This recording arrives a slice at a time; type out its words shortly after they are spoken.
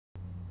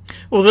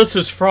Well, this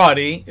is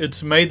Friday.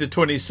 It's May the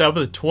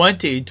 27th,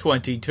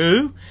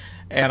 2022,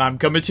 and I'm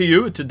coming to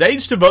you with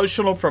today's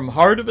devotional from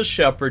Heart of a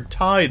Shepherd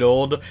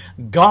titled,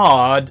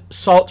 God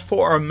Sought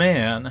for a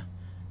Man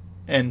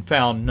and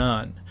Found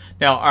None.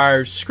 Now,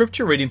 our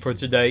scripture reading for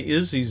today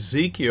is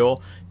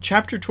Ezekiel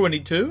chapter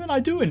 22, and I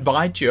do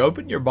invite you,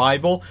 open your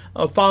Bible,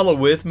 follow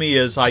with me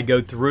as I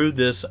go through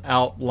this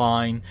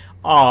outline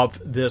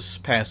of this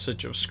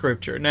passage of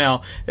scripture.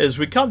 Now, as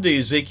we come to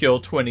Ezekiel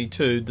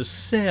 22, the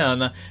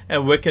sin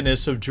and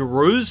wickedness of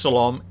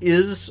Jerusalem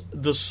is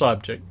the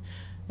subject.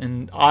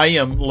 And I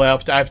am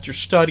left, after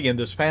studying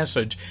this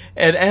passage,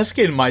 and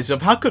asking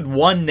myself, how could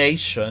one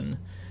nation,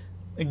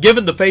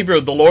 given the favor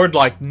of the Lord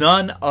like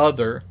none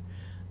other,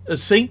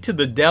 sink to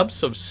the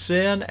depths of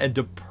sin and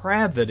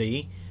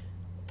depravity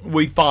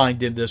we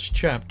find in this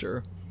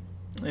chapter?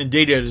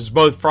 Indeed, it is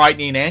both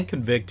frightening and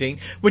convicting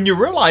when you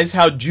realize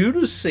how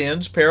Judah's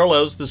sins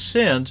parallels the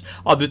sins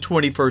of the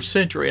 21st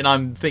century, and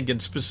I'm thinking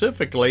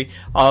specifically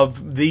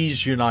of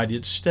these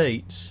United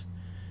States.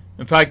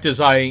 In fact,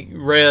 as I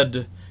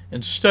read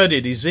and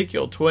studied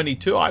Ezekiel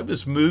 22, I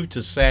was moved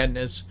to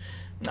sadness.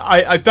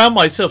 I found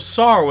myself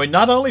sorrowing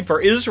not only for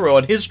Israel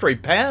and history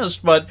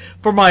past, but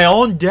for my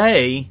own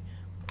day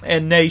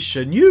and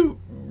nation. You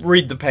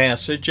read the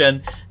passage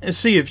and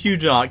see if you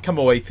do not come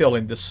away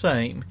feeling the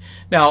same.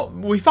 Now,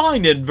 we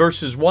find in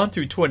verses 1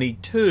 through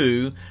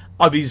 22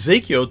 of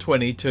Ezekiel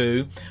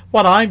 22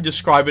 what I'm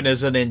describing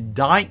as an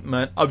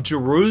indictment of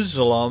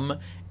Jerusalem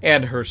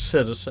and her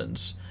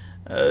citizens.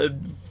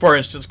 For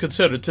instance,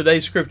 consider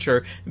today's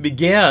scripture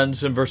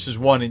begins in verses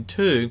 1 and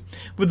 2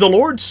 with the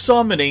Lord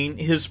summoning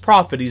his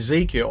prophet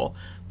Ezekiel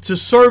to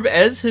serve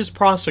as his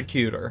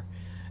prosecutor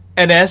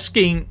and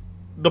asking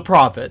the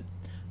prophet,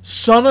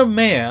 "Son of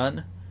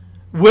man,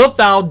 wilt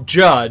thou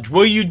judge?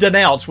 Will you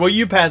denounce? Will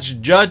you pass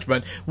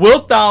judgment?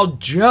 Wilt thou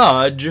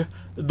judge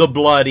the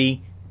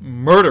bloody,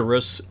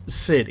 murderous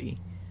city?"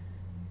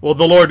 Well,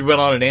 the Lord went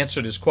on and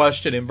answered his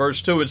question in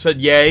verse 2 and said,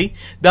 "Yea,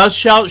 thou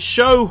shalt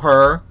show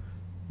her,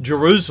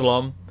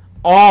 Jerusalem,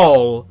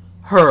 all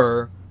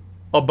her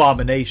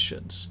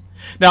abominations."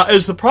 Now,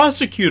 as the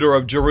prosecutor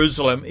of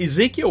Jerusalem,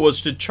 Ezekiel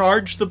was to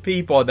charge the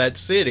people of that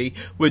city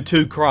with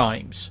two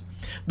crimes.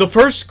 The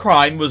first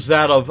crime was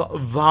that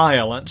of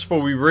violence, for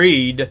we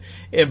read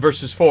in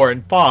verses 4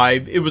 and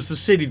 5, it was the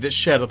city that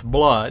sheddeth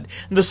blood.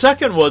 And the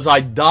second was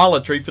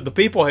idolatry, for the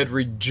people had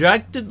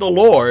rejected the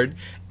Lord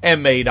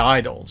and made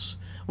idols.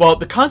 Well,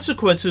 the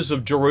consequences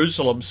of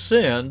Jerusalem's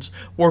sins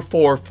were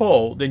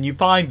fourfold, and you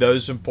find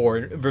those in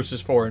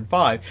verses 4 and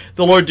 5.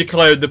 The Lord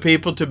declared the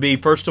people to be,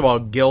 first of all,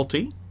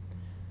 guilty.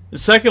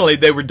 Secondly,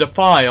 they were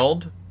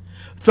defiled.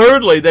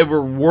 Thirdly, they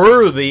were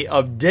worthy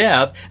of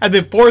death. And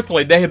then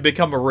fourthly, they had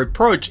become a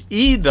reproach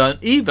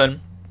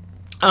even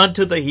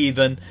unto the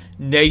heathen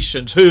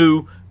nations,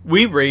 who,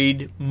 we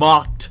read,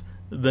 mocked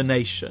the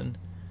nation.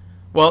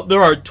 Well,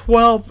 there are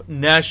 12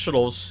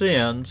 national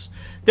sins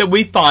that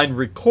we find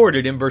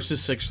recorded in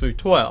verses 6 through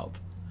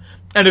 12.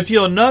 And if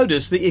you'll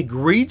notice, the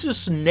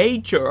egregious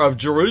nature of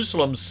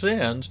Jerusalem's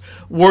sins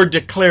were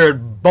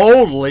declared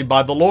boldly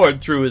by the Lord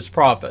through his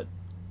prophet.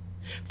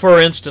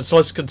 For instance,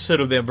 let's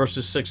consider them,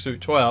 verses 6 through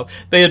 12.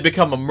 They had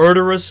become a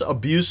murderous,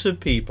 abusive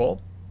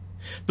people.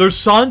 Their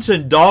sons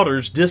and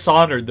daughters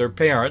dishonored their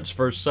parents,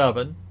 verse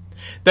 7.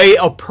 They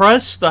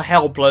oppressed the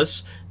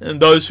helpless and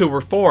those who were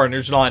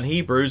foreigners,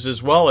 non-Hebrews,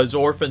 as well as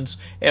orphans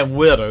and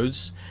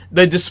widows.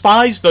 They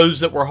despised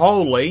those that were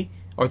holy,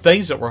 or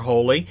things that were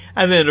holy.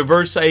 And then in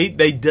verse 8,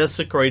 they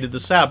desecrated the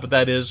Sabbath,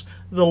 that is,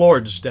 the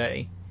Lord's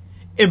day.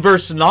 In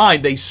verse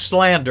 9, they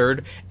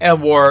slandered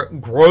and were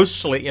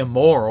grossly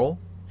immoral.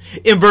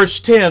 In verse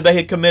 10, they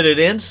had committed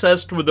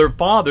incest with their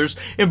fathers.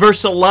 In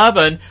verse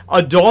 11,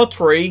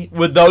 adultery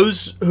with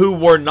those who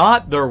were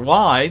not their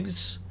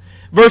wives.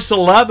 Verse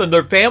 11,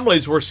 their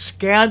families were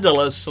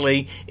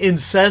scandalously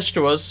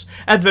incestuous.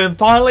 And then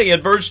finally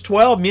in verse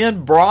 12,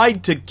 men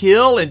bribed to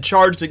kill and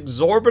charged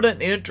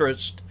exorbitant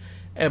interest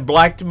and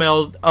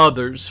blackmailed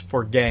others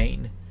for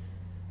gain.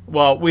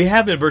 Well, we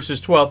have in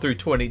verses 12 through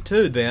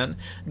 22 then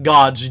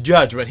God's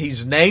judgment.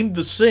 He's named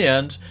the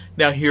sins.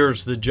 Now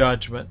here's the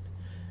judgment.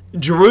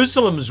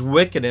 Jerusalem's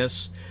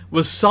wickedness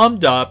was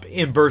summed up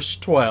in verse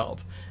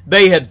 12.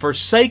 They had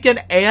forsaken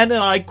and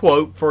I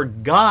quote,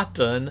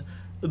 forgotten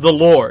the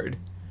Lord,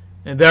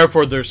 and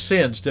therefore their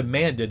sins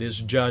demanded his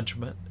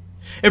judgment.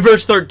 In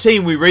verse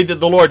 13, we read that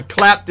the Lord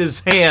clapped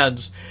his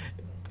hands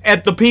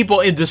at the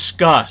people in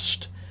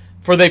disgust,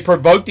 for they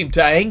provoked him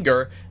to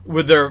anger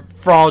with their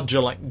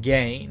fraudulent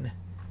gain.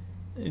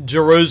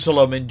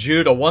 Jerusalem and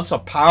Judah, once a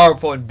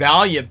powerful and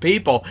valiant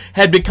people,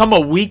 had become a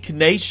weak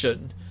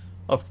nation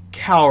of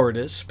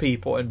cowardice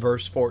people in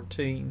verse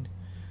 14.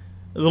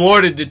 The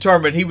Lord had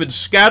determined he would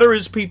scatter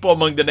his people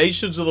among the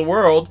nations of the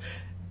world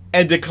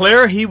and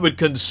declare he would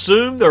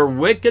consume their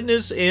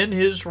wickedness in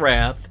his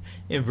wrath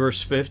in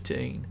verse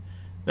 15.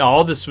 Now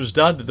all this was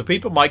done that the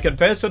people might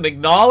confess and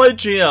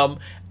acknowledge him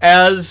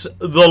as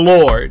the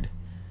Lord.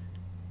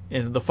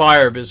 In the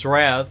fire of his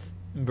wrath,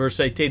 in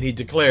verse 18, he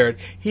declared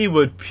he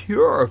would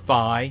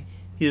purify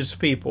his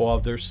people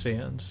of their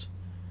sins.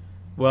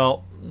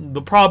 Well,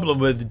 the problem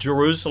with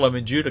Jerusalem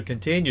and Judah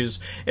continues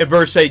in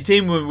verse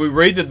 18 when we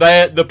read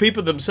that the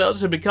people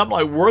themselves have become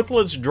like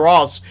worthless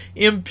dross,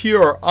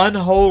 impure,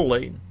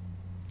 unholy.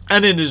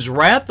 And in his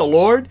wrath, the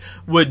Lord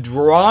would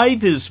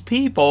drive his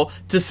people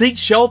to seek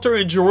shelter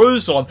in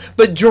Jerusalem.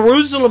 But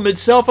Jerusalem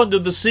itself, under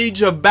the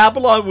siege of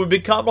Babylon, would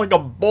become like a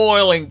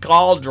boiling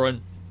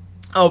cauldron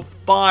of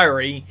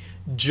fiery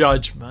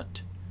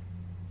judgment.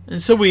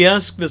 And so we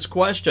ask this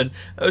question,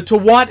 to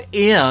what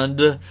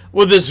end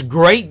will this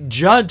great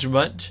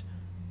judgment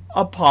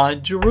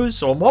upon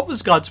Jerusalem? What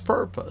was God's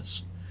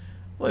purpose?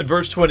 Well, in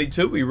verse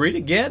 22, we read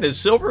again, as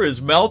silver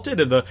is melted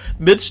in the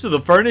midst of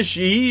the furnace,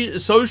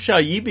 so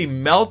shall ye be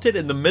melted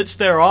in the midst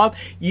thereof.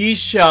 Ye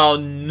shall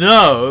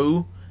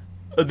know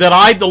that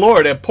I, the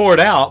Lord, have poured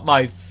out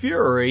my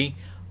fury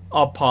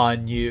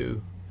upon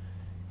you.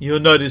 You'll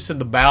notice in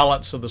the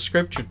balance of the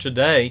scripture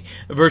today,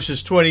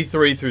 verses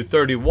 23 through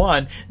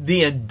 31,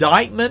 the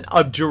indictment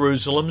of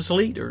Jerusalem's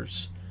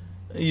leaders.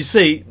 You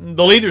see,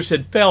 the leaders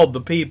had failed the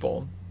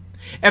people.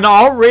 And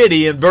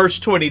already in verse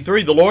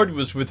 23, the Lord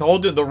was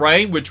withholding the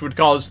rain, which would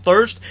cause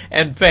thirst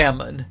and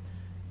famine.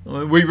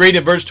 We read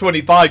in verse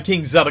 25,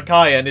 King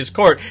Zedekiah and his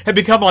court had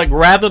become like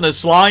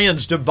ravenous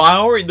lions,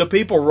 devouring the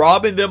people,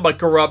 robbing them by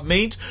corrupt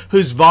means,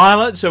 whose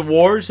violence and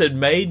wars had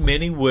made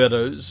many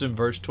widows, in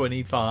verse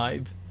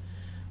 25.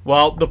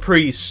 While the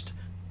priest,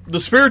 the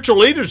spiritual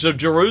leaders of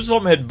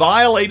Jerusalem, had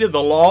violated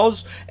the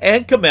laws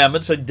and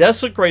commandments and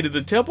desecrated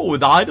the temple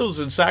with idols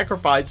and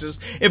sacrifices.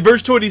 In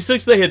verse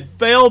 26, they had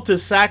failed to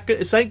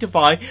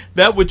sanctify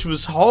that which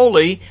was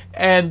holy,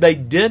 and they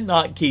did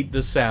not keep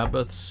the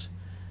Sabbaths.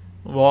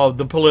 Well,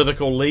 the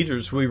political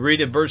leaders, we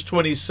read in verse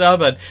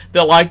 27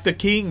 that like the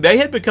king, they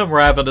had become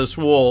ravenous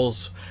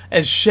wolves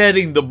and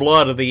shedding the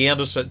blood of the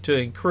innocent to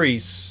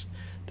increase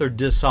their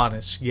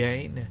dishonest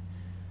gain.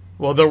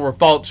 Well, there were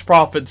false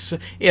prophets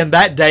in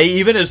that day,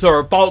 even as there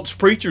are false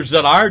preachers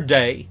in our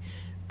day.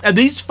 And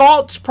these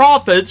false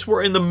prophets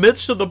were in the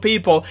midst of the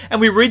people, and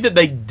we read that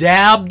they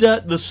dabbed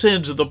the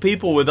sins of the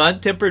people with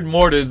untempered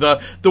mortar.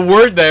 The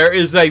word there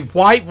is they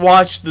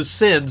whitewashed the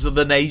sins of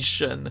the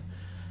nation.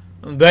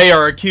 They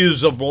are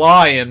accused of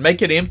lying,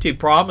 making empty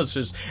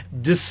promises,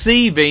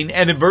 deceiving,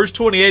 and in verse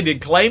 28, in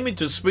claiming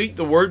to speak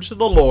the words of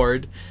the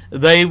Lord,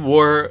 they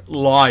were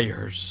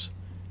liars,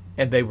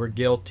 and they were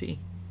guilty.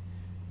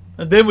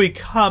 And then we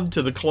come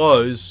to the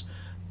close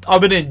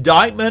of an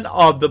indictment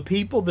of the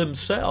people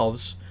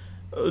themselves.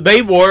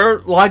 They were,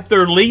 like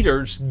their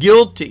leaders,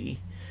 guilty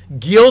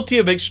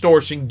of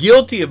extortion,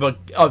 guilty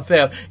of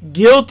theft,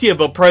 guilty of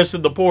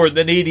oppressing the poor and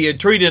the needy and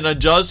treating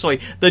unjustly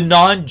the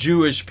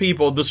non-Jewish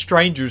people, the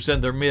strangers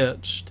in their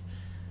midst.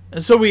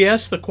 And so we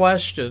ask the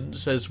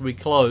questions as we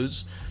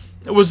close.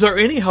 Was there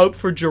any hope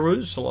for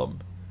Jerusalem?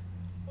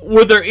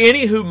 Were there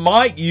any who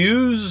might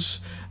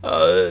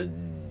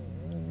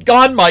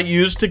God might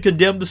use to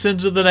condemn the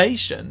sins of the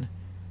nation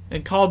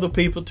and call the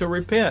people to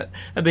repent?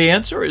 And the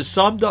answer is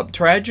summed up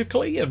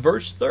tragically in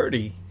verse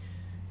 30.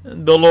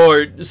 The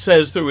Lord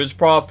says through his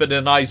prophet,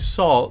 "And I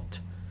sought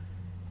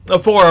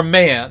for a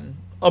man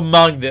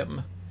among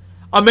them,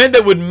 a man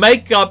that would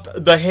make up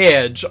the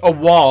hedge, a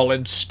wall,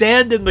 and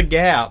stand in the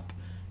gap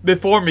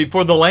before me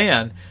for the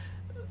land."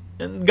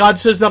 And God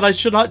says that I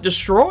should not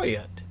destroy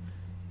it.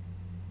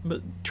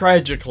 But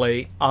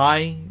tragically,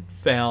 I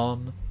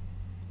found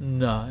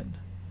none.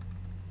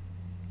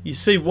 You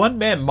see, one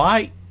man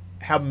might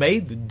have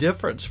made the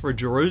difference for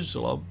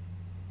Jerusalem.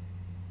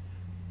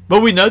 But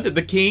we know that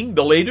the king,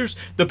 the leaders,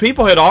 the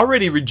people had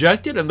already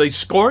rejected him. They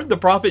scorned the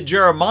prophet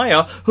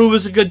Jeremiah, who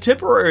was a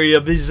contemporary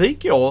of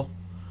Ezekiel.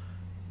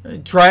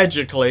 And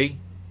tragically,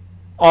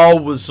 all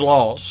was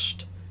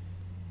lost.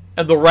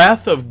 And the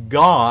wrath of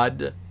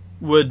God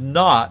would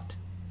not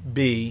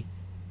be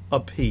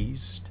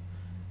appeased.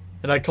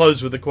 And I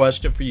close with a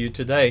question for you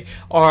today.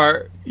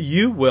 Are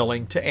you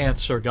willing to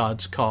answer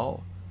God's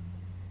call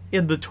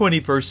in the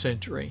 21st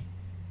century?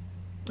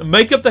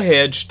 Make up the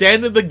hedge,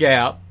 stand in the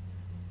gap,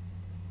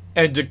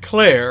 and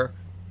declare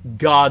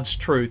God's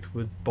truth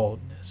with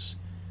boldness.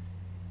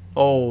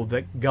 Oh,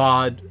 that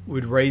God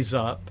would raise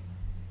up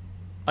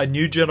a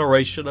new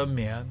generation of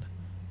men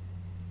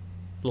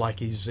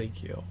like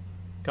Ezekiel.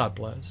 God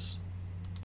bless.